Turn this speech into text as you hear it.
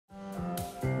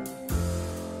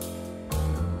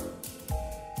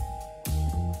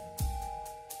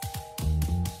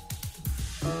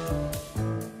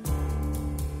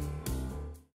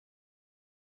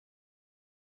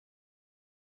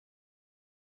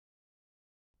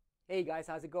Hey guys,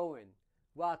 how's it going?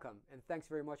 Welcome and thanks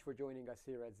very much for joining us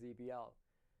here at ZBL.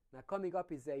 Now coming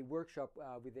up is a workshop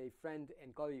with a friend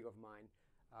and colleague of mine,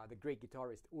 the great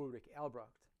guitarist Ulrich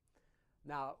Elbracht.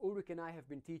 Now Ulrich and I have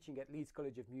been teaching at Leeds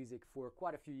College of Music for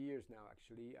quite a few years now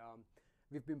actually.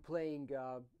 We've been playing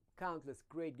countless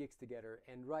great gigs together,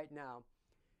 and right now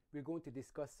we're going to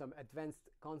discuss some advanced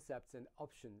concepts and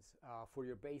options for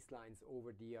your bass lines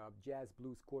over the jazz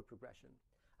blues chord progression.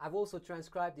 I've also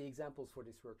transcribed the examples for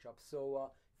this workshop,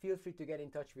 so feel free to get in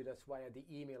touch with us via the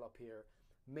email up here,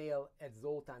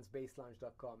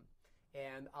 mail@zoltansbasslines.com,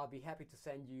 and I'll be happy to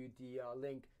send you the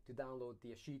link to download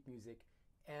the sheet music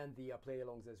and the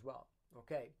play-alongs as well.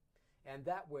 Okay, and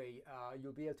that way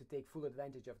you'll be able to take full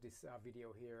advantage of this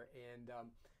video here and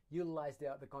utilize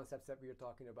the concepts that we are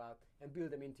talking about and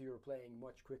build them into your playing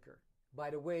much quicker.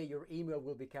 By the way, your email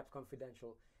will be kept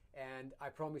confidential, and I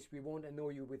promise we won't annoy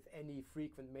you with any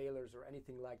frequent mailers or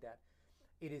anything like that.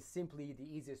 It is simply the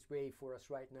easiest way for us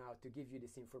right now to give you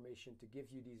this information, to give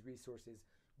you these resources,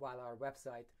 while our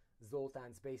website,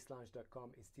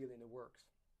 zoltansbasslines.com, is still in the works.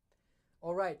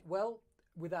 All right, well,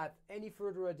 without any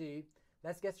further ado,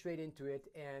 let's get straight into it,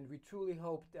 and we truly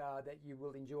hope that you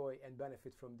will enjoy and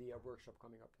benefit from the workshop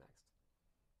coming up next.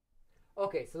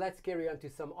 Okay, so let's carry on to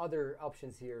some other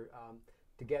options here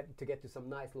to get to some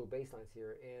nice little bass lines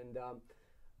here. And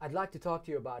I'd like to talk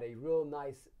to you about a real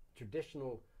nice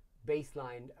traditional bass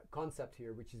line concept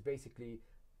here, which is basically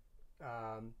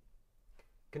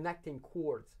connecting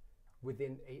chords with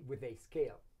a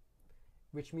scale,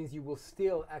 which means you will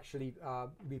still actually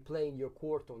be playing your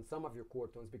chord tones, some of your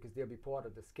chord tones, because they'll be part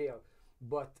of the scale.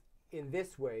 But in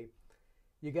this way,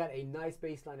 you got a nice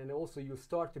bass line, and also you'll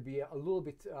start to be a little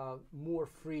bit more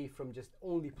free from just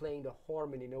only playing the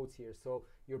harmony notes here. So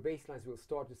your bass lines will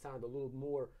start to sound a little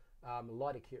more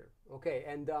melodic here. Okay,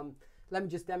 and let me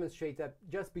just demonstrate that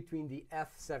just between the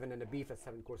F7 and the B flat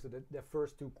 7 chords, so the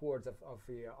first two chords of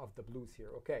the blues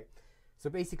here. Okay, so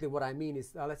basically what I mean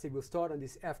is, let's say we'll start on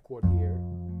this F chord here,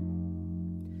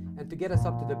 and to get us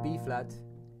up to the B flat,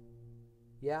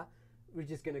 yeah, we're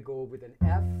just gonna go with an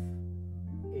F,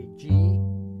 a G.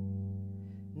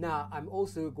 Now I'm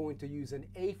also going to use an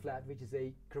A flat, which is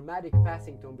a chromatic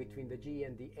passing tone between the G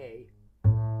and the A,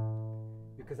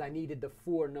 because I needed the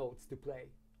 4 notes to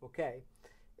play. Okay,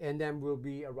 and then we'll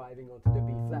be arriving onto the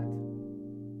B flat.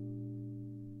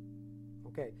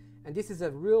 Okay, and this is a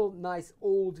real nice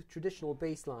old traditional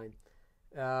bass line,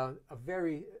 a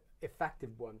very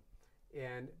effective one,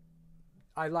 and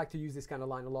I like to use this kind of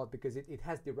line a lot because it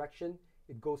has direction.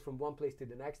 It goes from one place to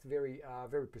the next very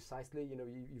precisely. You know,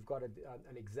 you've got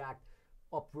an exact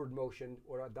upward motion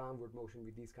or a downward motion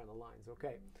with these kind of lines.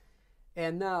 Okay,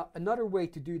 and now another way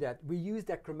to do that, we use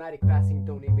that chromatic passing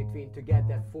tone in between to get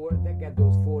those 4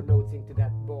 notes into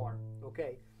that bar.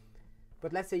 Okay,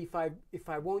 but let's say if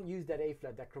I won't use that A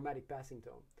flat, that chromatic passing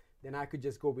tone, then I could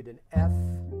just go with an F,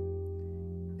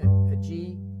 a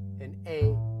G, an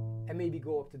A, and maybe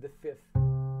go up to the 5th,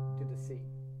 to the C.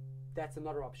 That's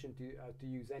another option to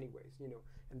use anyways, you know,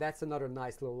 and that's another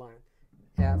nice little line.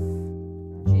 F,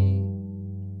 G,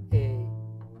 A,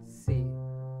 C,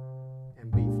 and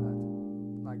B flat,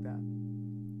 like that.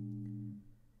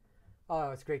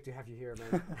 Oh, it's great to have you here,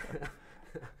 man.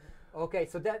 Okay,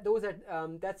 so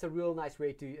that's a real nice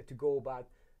way to go about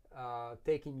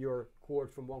taking your chord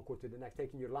from one chord to the next,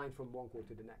 taking your line from one chord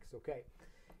to the next. Okay,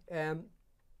 there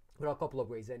are a couple of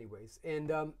ways anyways, and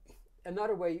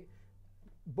another way,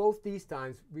 both these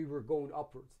times we were going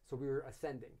upwards, so we were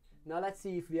ascending. Now let's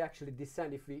see if we actually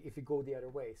descend, if we go the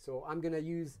other way. So I'm gonna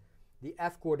use the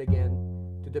F chord again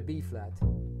to the B flat,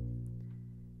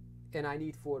 and I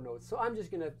need 4 notes. So I'm just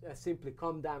gonna simply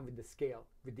come down with the scale,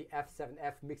 with the F7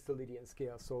 F Mixolydian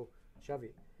scale. So shall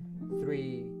we?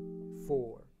 3,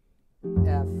 4,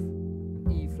 F,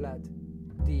 E flat,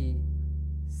 D,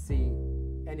 C,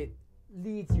 and it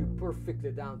leads you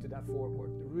perfectly down to that 4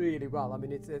 chord really well. I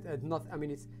mean, it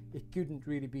couldn't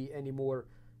really be any more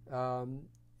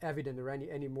evident or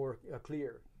any more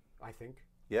clear, I think.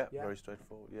 Yeah, very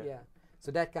straightforward. Yeah. So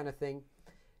that kind of thing.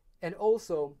 And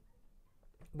also,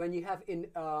 when you have in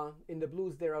the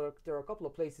blues, there are a couple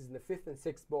of places in the 5th and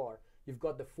 6th bar you've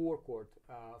got the 4 chord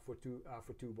for two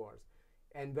bars,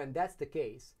 and when that's the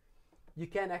case, you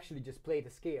can actually just play the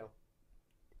scale,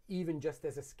 even just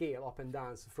as a scale up and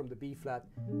down, so from the B flat,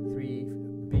 3,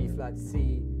 B flat,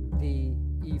 C, D,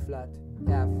 E flat,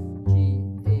 F, G,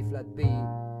 A flat, B,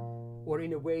 or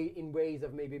in ways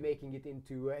of maybe making it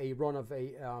into a run of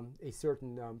a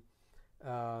certain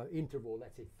interval,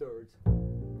 let's say thirds,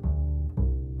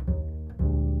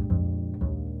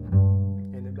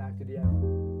 and then back to the F,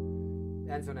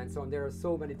 and so on and so on. There are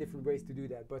so many different ways to do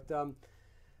that, but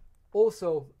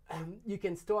Also, you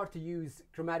can start to use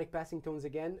chromatic passing tones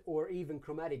again, or even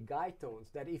chromatic guide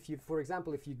tones. That if you, for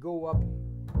example, if you go up,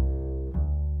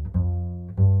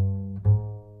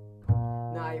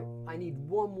 now I need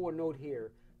one more note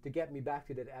here to get me back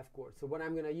to that F chord. So what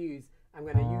I'm going to use a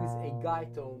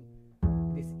guide tone,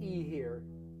 this E here,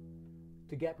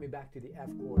 to get me back to the F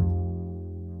chord.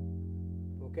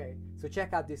 Okay, so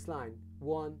check out this line: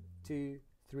 1, 2,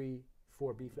 3,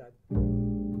 4, B flat. 2,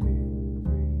 3,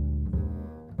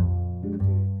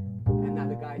 4, 2, and now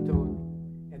the guide tone,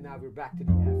 and now we're back to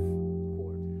the F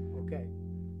chord. Okay,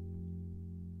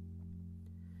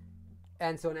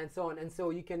 and so on and so on. And so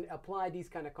you can apply these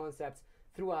kind of concepts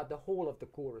throughout the whole of the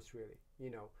chorus, really. You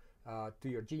know, to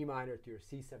your G minor, to your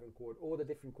C7 chord, all the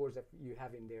different chords that you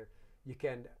have in there. You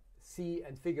can see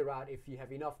and figure out if you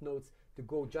have enough notes to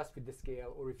go just with the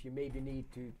scale, or if you maybe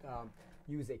need to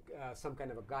use some kind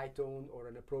of a guide tone or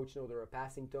an approach note or a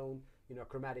passing tone, you know, a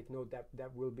chromatic note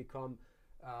that will become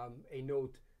a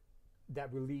note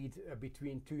that will lead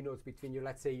between two notes, between your,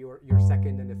 let's say, your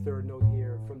second and the third note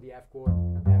here from the F chord,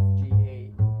 F, G,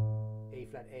 A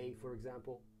flat, A, for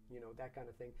example, you know, that kind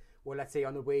of thing. Or let's say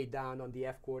on the way down on the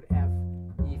F chord, F,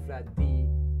 E flat, D,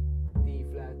 D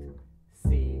flat,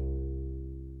 C,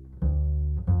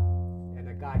 and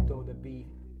a guide tone, the B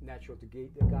natural, to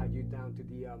guide you down to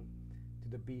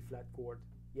the B flat chord.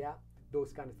 Yeah,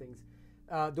 those kind of things.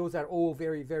 Those are all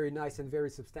very, very nice and very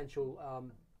substantial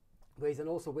ways, and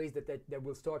also ways that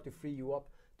will start to free you up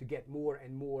to get more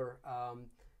and more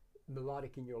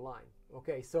melodic in your line.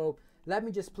 Okay, so let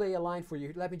me just play a line for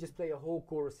you. Let me just play a whole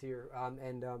chorus here,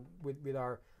 and with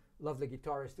our lovely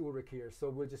guitarist Ulrich here. So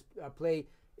we'll just play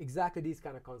exactly these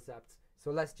kind of concepts.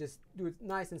 So let's just do it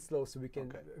nice and slow so we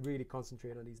can really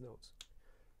concentrate on these notes.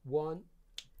 1,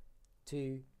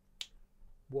 2,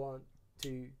 1,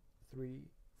 2, 3,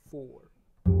 4.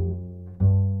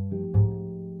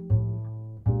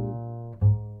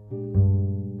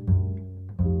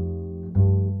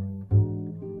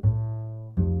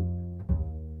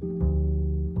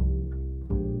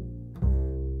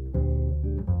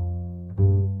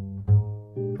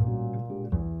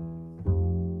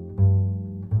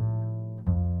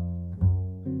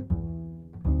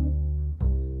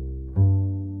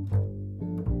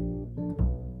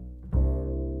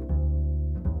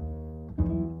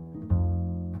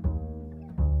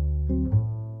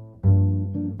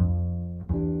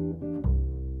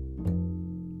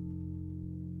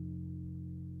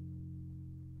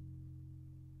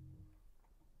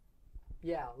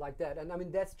 Yeah, like that. And I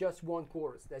mean, that's just one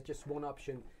chorus. That's just one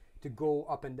option to go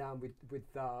up and down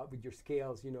with your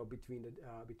scales, you know, between the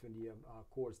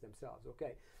chords themselves.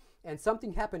 Okay, and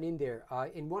something happened in there.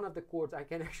 In one of the chords, I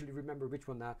can't actually remember which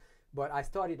one now, but I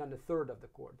started on the third of the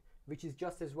chord, which is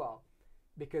just as well,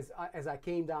 because as I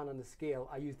came down on the scale,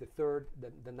 I used the third,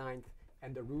 the ninth,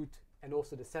 and the root, and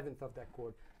also the seventh of that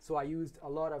chord. So I used a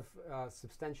lot of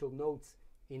substantial notes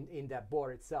in that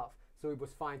bar itself. So it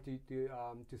was fine to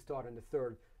start on the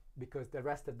third, because the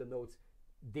rest of the notes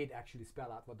did actually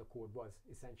spell out what the chord was,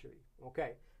 essentially.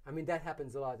 Okay, I mean, that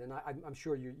happens a lot, and I'm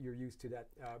sure you're used to that.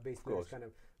 Bass players kind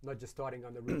of not just starting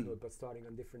on the root note, but starting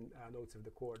on different notes of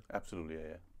the chord. Absolutely,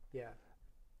 yeah.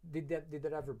 Did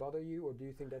that ever bother you, or do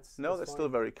you think that's no? That's still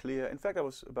very clear. In fact, I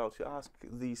was about to ask,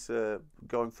 these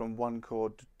going from one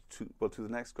chord to the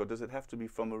next chord. Does it have to be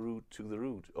from a root to the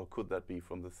root, or could that be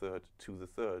from the third to the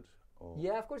third? Or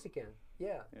yeah, of course it can.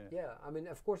 Yeah. I mean,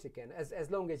 of course it can, as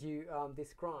long as you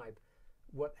describe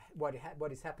what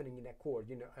is happening in that chord,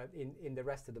 you know, in the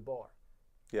rest of the bar.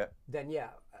 Yeah. Then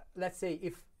let's say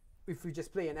if we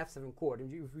just play an F7 chord,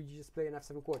 if we just play an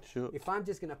F7 chord, sure. If I'm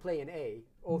just gonna play an A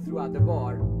all throughout the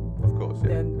bar, of course,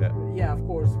 then of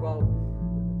course, well,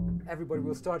 everybody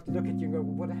will start to look at you and go,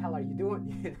 "What the hell are you doing?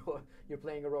 You know, you're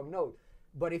playing a wrong note."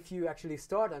 But if you actually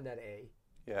start on that A,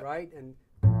 right, and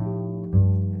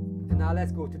now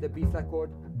let's go to the B flat chord,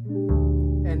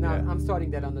 and now I'm starting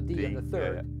that on the D on the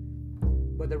third,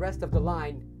 but the rest of the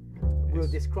line will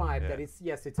describe that it's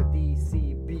a D,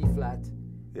 C, B flat.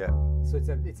 Yeah. So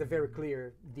it's a very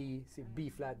clear D, C, B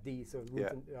flat, D. So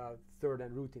root third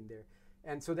and root in there,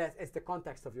 and so that's the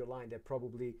context of your line that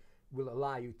probably will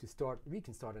allow you to start. We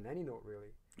can start on any note,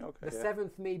 really. Okay. The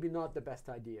seventh maybe not the best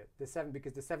idea. The seventh,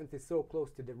 because the seventh is so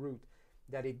close to the root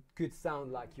that it could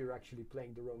sound like you're actually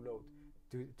playing the wrong note.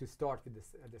 To start with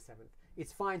the seventh,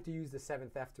 it's fine to use the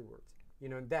seventh afterwards, you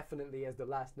know, and definitely as the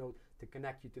last note to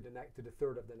connect you to the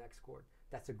third of the next chord.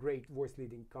 That's a great voice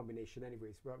leading combination,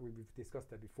 anyways. We've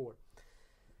discussed that before.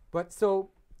 But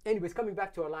so, anyways, coming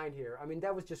back to our line here, I mean,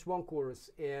 that was just one chorus,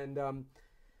 and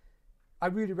I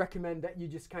really recommend that you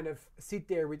just kind of sit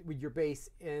there with your bass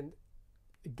and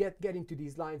get into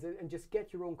these lines and just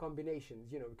get your own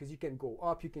combinations, you know, because you can go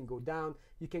up, you can go down,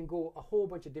 you can go a whole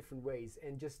bunch of different ways.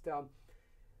 And just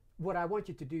what I want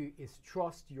you to do is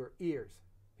trust your ears,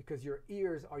 because your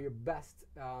ears are your best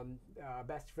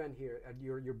best friend here,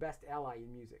 your best ally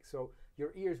in music. So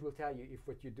your ears will tell you if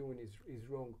what you're doing is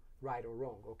wrong, right, or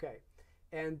wrong. Okay,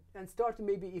 and start to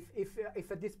maybe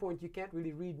if at this point you can't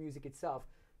really read music itself,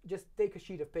 just take a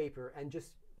sheet of paper and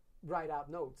just write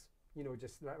out notes. You know,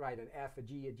 just write an F, a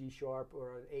G, a G sharp,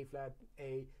 or an A flat,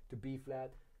 A to B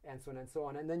flat, and so on and so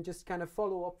on, and then just kind of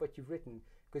follow up what you've written,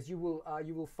 because you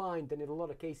will find that in a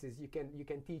lot of cases you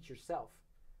can teach yourself.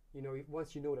 You know,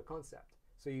 once you know the concept,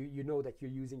 so you know that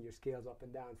you're using your scales up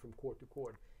and down from chord to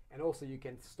chord, and also you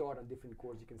can start on different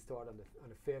chords. You can start on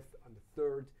the fifth, on the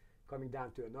third, coming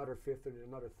down to another fifth or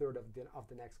another third of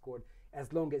the next chord,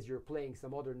 as long as you're playing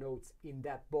some other notes in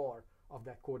that bar of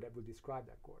that chord that will describe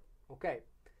that chord. Okay.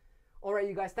 All right,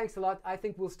 you guys, thanks a lot. I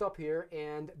think we'll stop here,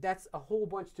 and that's a whole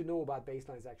bunch to know about bass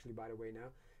lines, actually, by the way, now.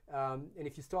 And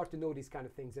if you start to know these kind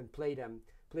of things and play them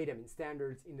in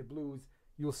standards, in the blues,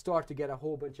 you'll start to get a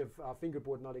whole bunch of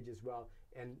fingerboard knowledge as well,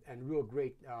 and real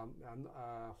great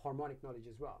harmonic knowledge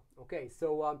as well. Okay,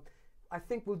 so I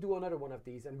think we'll do another one of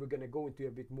these, and we're going to go into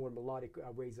a bit more melodic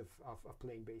ways of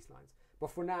playing bass lines. But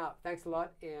for now, thanks a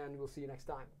lot, and we'll see you next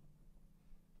time.